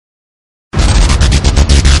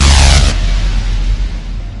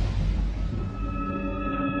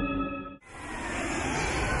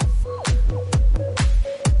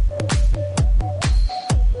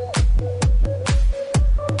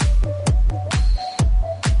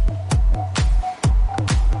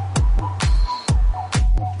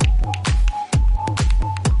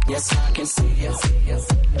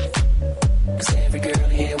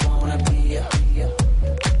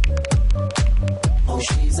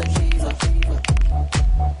a diva.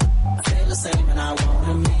 I feel the same and I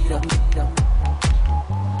wanna meet her.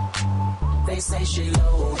 They say she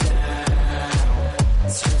low down.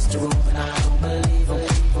 It's just a rumor and I don't believe her.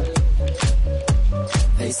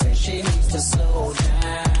 They say she needs to slow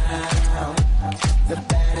down. The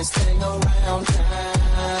baddest thing around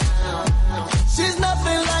town. She's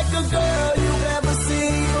nothing like a girl you've ever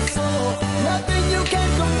seen before. Nothing you can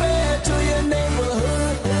compare to your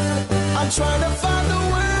neighborhood. I'm trying to find the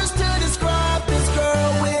words to describe this girl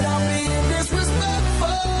without being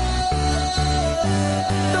disrespectful.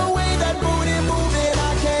 The way that booty moving,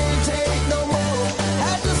 I can't take no more.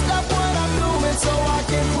 Had to stop what I'm doing so I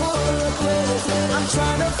can pull her close. I'm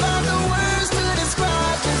trying to find the words to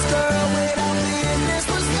describe this girl without being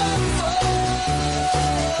disrespectful.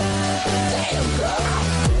 Damn girl,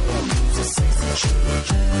 she's a sexy chick,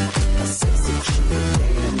 a sexy chick.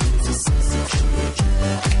 Damn, she's a sexy chick,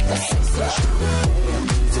 a sexy chick. Damn,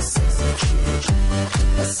 she's a sexy chick,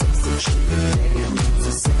 a sexy chick. Damn, she's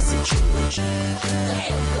a sexy chick.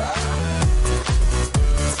 Damn girl.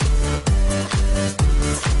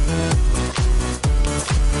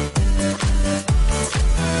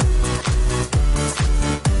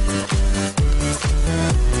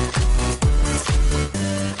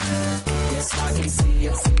 Yes, I can see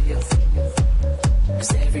you.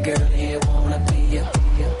 'Cause every girl here wanna be you.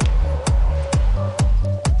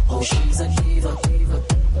 Oh, she's a diva.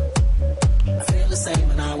 I feel the same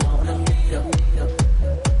and I wanna meet her.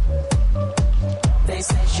 They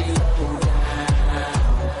say she low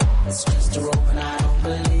down. It's just a rope and I don't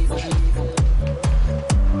believe her.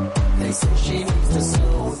 They say she needs to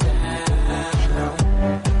slow down.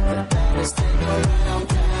 The baddest thing around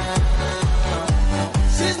town.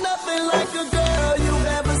 She's nothing like a girl you've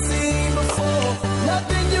ever seen before.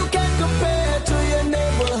 Nothing you can compare to your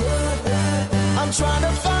neighborhood. I'm trying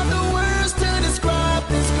to find the words to describe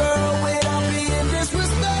this girl without being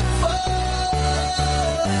disrespectful.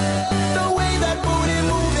 The way that booty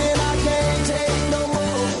moving, I can't take no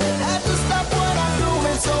more. Had to stop what I'm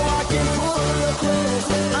doing so I can pull her close.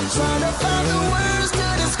 I'm trying to find the words to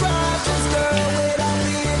describe this girl without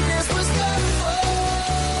being disrespectful.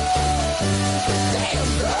 Damn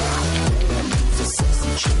girl, she's a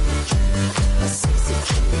sexy chick, a sexy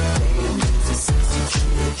chick. Damn, she's a sexy chick.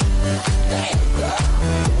 Damn girl,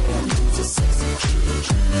 she's a sexy chick,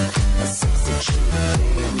 a sexy chick.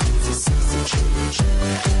 Damn, she's a sexy chick.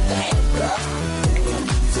 Damn girl,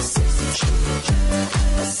 she's a sexy chick,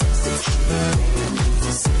 a sexy chick. Damn,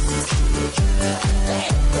 she's a sexy chick.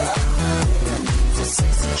 Damn girl, she's a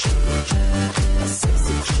sexy chick, a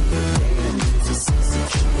sexy chick. Damn, she's a sexy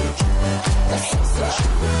chick. Damn girl,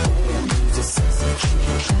 she's a sexy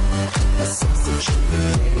chick, a sexy chick.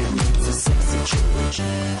 Damn, she's a sexy chick.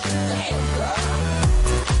 Damn girl.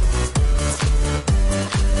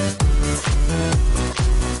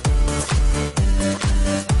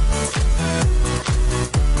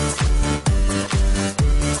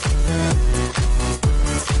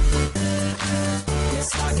 Yes,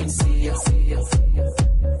 I can see you.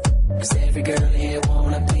 'Cause every girl here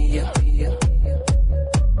wanna be you.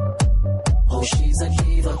 Oh, she's a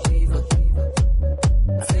diva.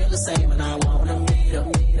 I feel the same and I wanna meet her.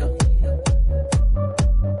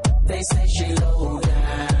 They say she low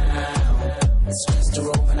down. It's just a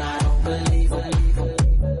rope and I don't believe her.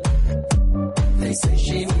 They say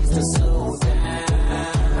she needs to slow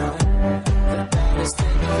down. The baddest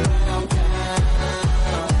thing around town.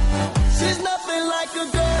 She's nothing like a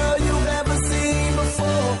girl you've ever seen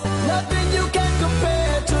before. Nothing you can